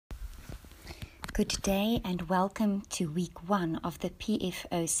Good day and welcome to week 1 of the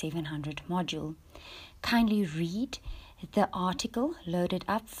PFO 700 module. Kindly read the article loaded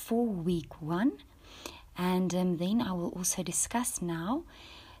up for week 1 and then I will also discuss now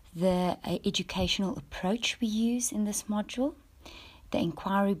the educational approach we use in this module, the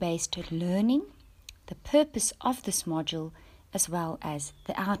inquiry-based learning, the purpose of this module, as well as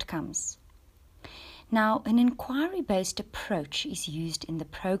the outcomes. Now, an inquiry-based approach is used in the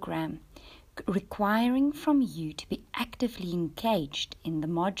program, requiring from you to be actively engaged in the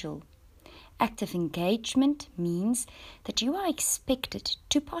module. Active engagement means that you are expected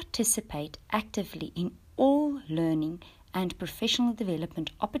to participate actively in all learning and professional development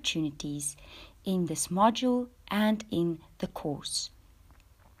opportunities in this module and in the course.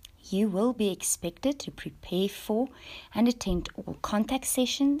 You will be expected to prepare for and attend all contact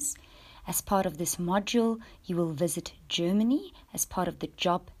sessions. As part of this module, you will visit Germany as part of the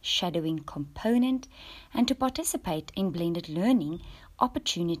job shadowing component and to participate in blended learning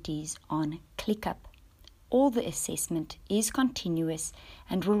opportunities on ClickUp. All the assessment is continuous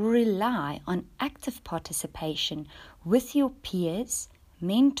and will rely on active participation with your peers,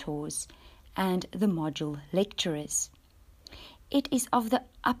 mentors, and the module lecturers. It is of the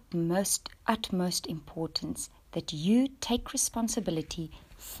utmost importance that you take responsibility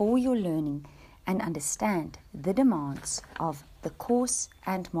for your learning and understand the demands of the course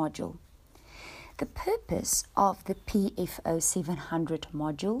and module. The purpose of the PFO 700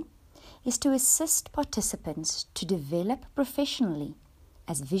 module is to assist participants to develop professionally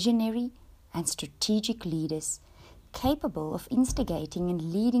as visionary and strategic leaders capable of instigating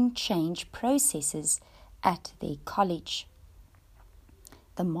and leading change processes at their college.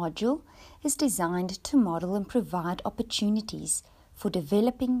 The module is designed to model and provide opportunities for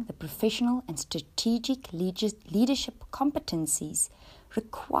developing the professional and strategic leadership competencies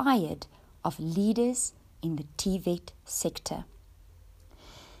required of leaders in the TVET sector.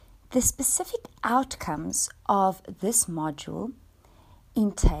 The specific outcomes of this module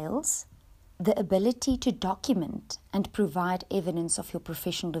entails the ability to document and provide evidence of your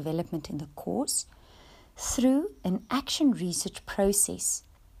professional development in the course through an action research process,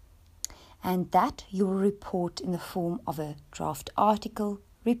 and that you will report in the form of a draft article,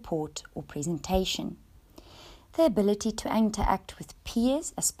 report, or presentation. The ability to interact with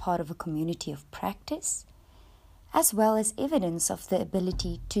peers as part of a community of practice, as well as evidence of the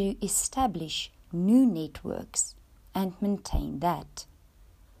ability to establish new networks and maintain that.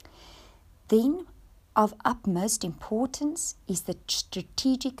 Then, of utmost importance is the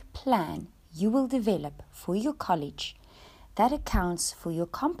strategic plan you will develop for your college that accounts for your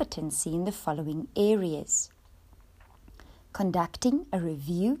competency in the following areas: conducting a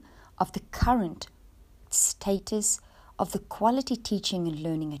review of the current status of the quality teaching and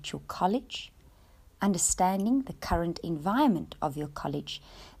learning at your college, understanding the current environment of your college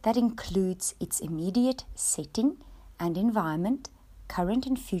that includes its immediate setting and environment, current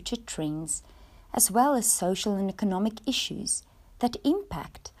and future trends, as well as social and economic issues that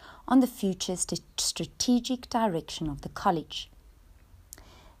impact on the future strategic direction of the college.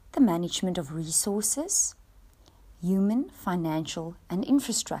 The management of resources, human, financial, and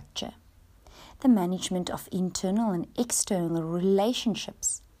infrastructure. The management of internal and external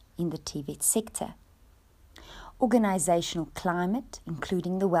relationships in the TVET sector. Organizational climate,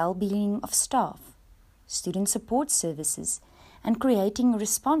 including the well-being of staff, student support services, and creating a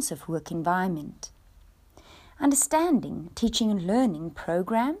responsive work environment. Understanding teaching and learning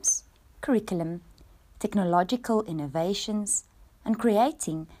programs, curriculum, technological innovations, and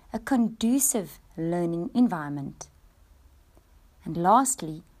creating a conducive learning environment. And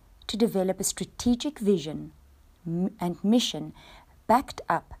lastly, to develop a strategic vision and mission backed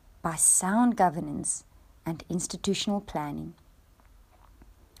up by sound governance and institutional planning.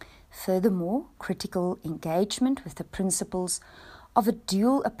 Furthermore, critical engagement with the principles of a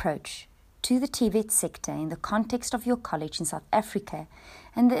dual approach to the TVET sector in the context of your college in South Africa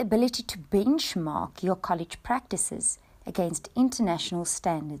and the ability to benchmark your college practices against international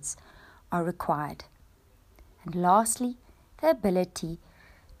standards are required. And lastly, the ability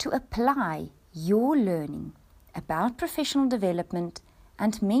to apply your learning about professional development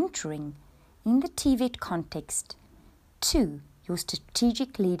and mentoring in the TVET context to your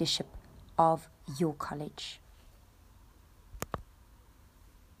strategic leadership of your college.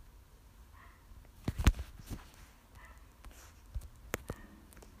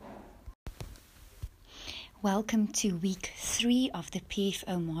 Welcome to week 3 of the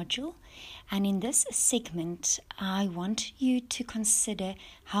PFO module, and in this segment I want you to consider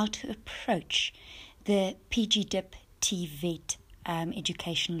how to approach the PGDip TVET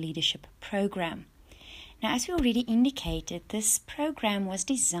educational leadership program. Now, as we already indicated, this program was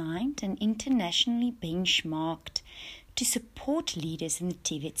designed and internationally benchmarked to support leaders in the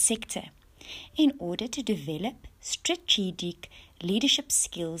TVET sector in order to develop strategic leadership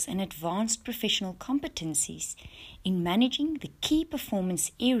skills and advanced professional competencies in managing the key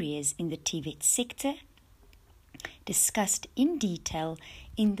performance areas in the TVET sector, discussed in detail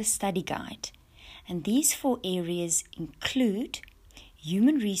in the study guide. And these 4 areas include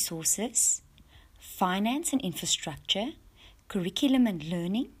human resources, finance and infrastructure, curriculum and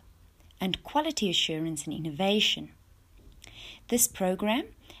learning, and quality assurance and innovation. This program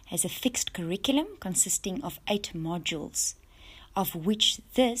has a fixed curriculum consisting of 8 modules, of which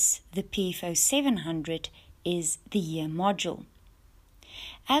the PFO 700, is the year module.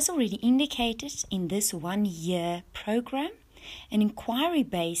 As already indicated, in this 1-year program, an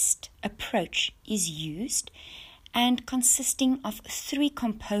inquiry-based approach is used and consisting of 3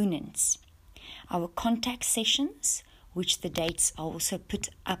 components. Our contact sessions, which the dates are also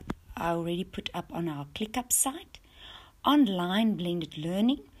already put up on our ClickUp site, online blended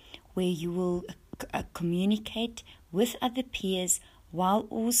learning, where you will communicate with other peers while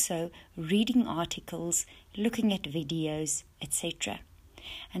also reading articles, looking at videos, etc.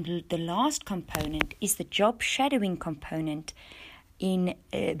 And the last component is the job shadowing component in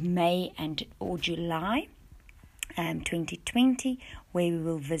May or July 2020, where we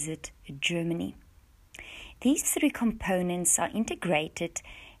will visit Germany. These 3 components are integrated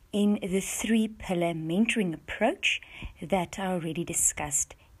in the 3-pillar mentoring approach that I already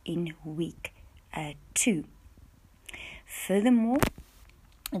discussed in week 2. Furthermore,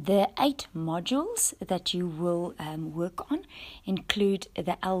 the 8 modules that you will work on include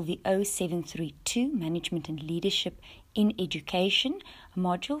the LVO 732, Management and Leadership in Education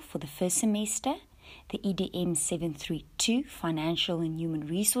module for the first semester, the EDM 732, Financial and Human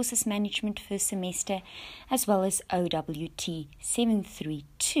Resources Management first semester, as well as OWT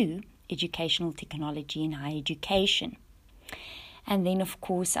 732, Educational Technology in Higher Education. And then, of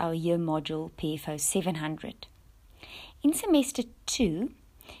course, our year module, PFO 700. In semester 2,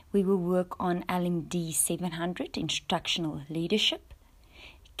 we will work on LMD 700, Instructional Leadership,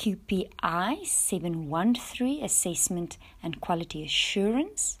 QPI 713, Assessment and Quality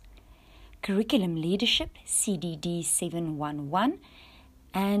Assurance, Curriculum Leadership, CDD 711,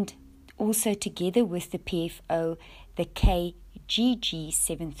 and also together with the PFO, the KGG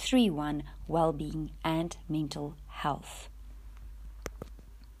 731, Wellbeing and Mental Health.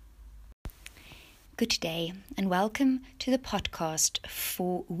 Good day and welcome to the podcast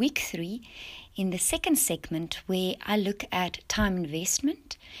for week 3 in the second segment, where I look at time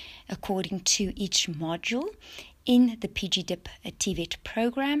investment according to each module in the PGDip TVET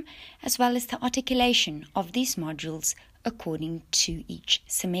program, as well as the articulation of these modules according to each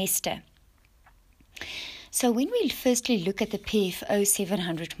semester. So when we firstly look at the PFO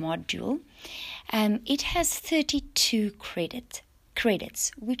 700 module, it has 32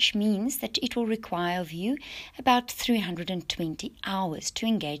 credits, which means that it will require of you about 320 hours to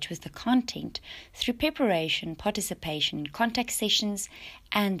engage with the content through preparation, participation in contact sessions,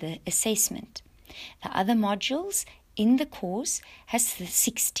 and the assessment. The other modules in the course has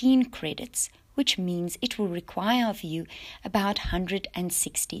 16 credits, which means it will require of you about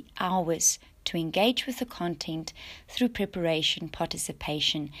 160 hours to engage with the content through preparation,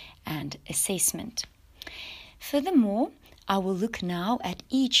 participation, and assessment. Furthermore, I will look now at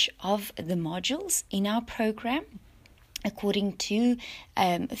each of the modules in our program according to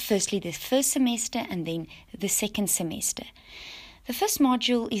firstly the first semester and then the second semester. The first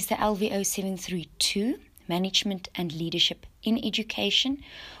module is the LVO 732, Management and Leadership in Education,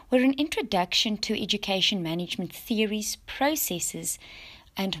 where an introduction to education management theories, processes,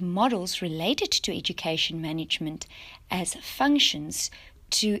 and models related to education management as functions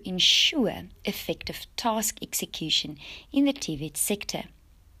to ensure effective task execution in the TVET sector.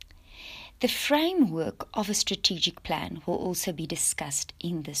 The framework of a strategic plan will also be discussed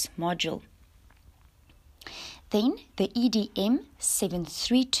in this module. Then the EDM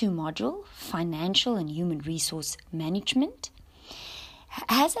 732 module, Financial and Human Resource Management,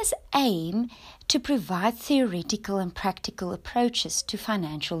 has as aim to provide theoretical and practical approaches to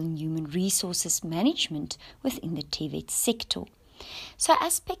financial and human resources management within the TVET sector. So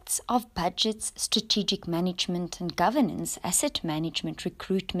aspects of budgets, strategic management and governance, asset management,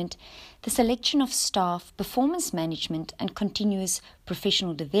 recruitment, the selection of staff, performance management and continuous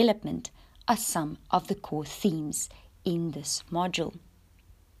professional development are some of the core themes in this module.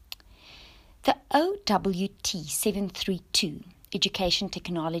 The OWT 732, Education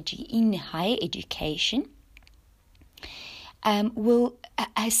Technology in Higher Education, will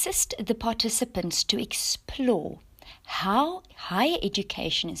assist the participants to explore how higher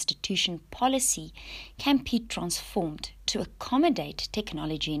education institution policy can be transformed to accommodate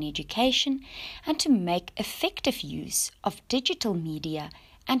technology in education and to make effective use of digital media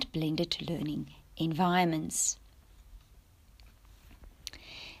and blended learning environments.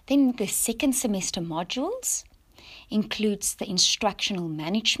 Then the second semester modules includes the Instructional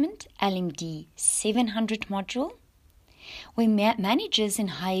Management LMD 700 module, where managers in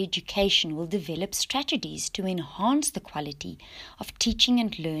higher education will develop strategies to enhance the quality of teaching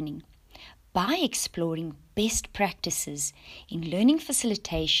and learning by exploring best practices in learning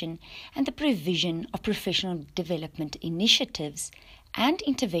facilitation and the provision of professional development initiatives and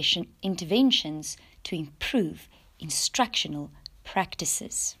interventions to improve instructional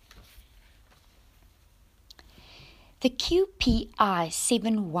practices. The QPI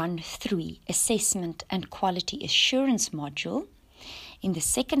 713 Assessment and Quality Assurance module in the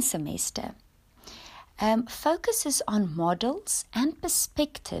second semester focuses on models and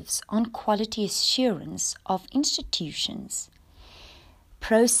perspectives on quality assurance of institutions,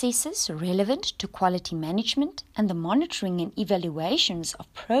 processes relevant to quality management, and the monitoring and evaluations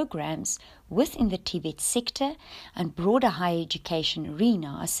of programs within the TVET sector and broader higher education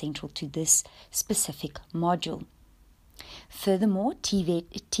arena are central to this specific module. Furthermore,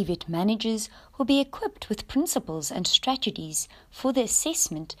 TVET managers will be equipped with principles and strategies for the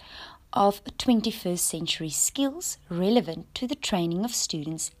assessment of 21st century skills relevant to the training of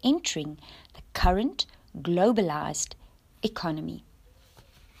students entering the current globalized economy.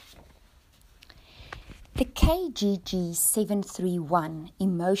 The KGG 731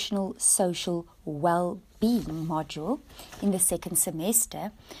 Emotional Social Well-Being module in the second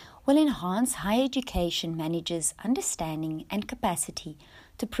semester will enhance higher education managers' understanding and capacity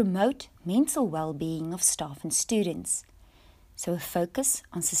to promote mental well-being of staff and students. So a focus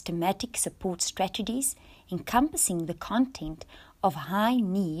on systematic support strategies encompassing the content of high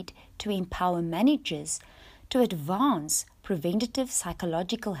need to empower managers to advance preventative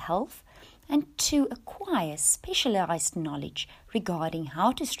psychological health and to acquire specialized knowledge regarding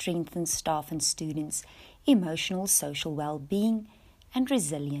how to strengthen staff and students' emotional social well-being and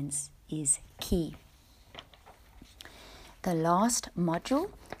resilience is key. The last module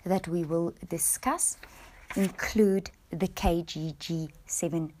that we will discuss include the KGG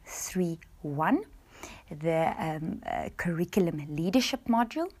 731, the Curriculum Leadership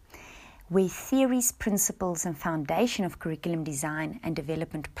module, where theories, principles, and foundation of curriculum design and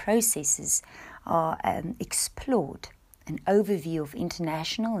development processes are explored. An overview of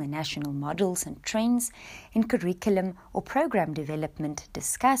international and national models and trends in curriculum or program development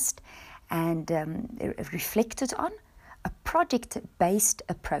discussed and reflected on. A project-based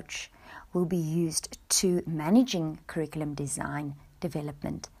approach will be used to managing curriculum design,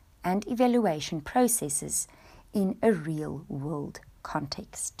 development, and evaluation processes in a real-world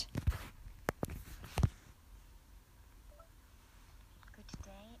context. Good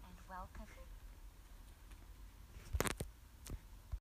day and welcome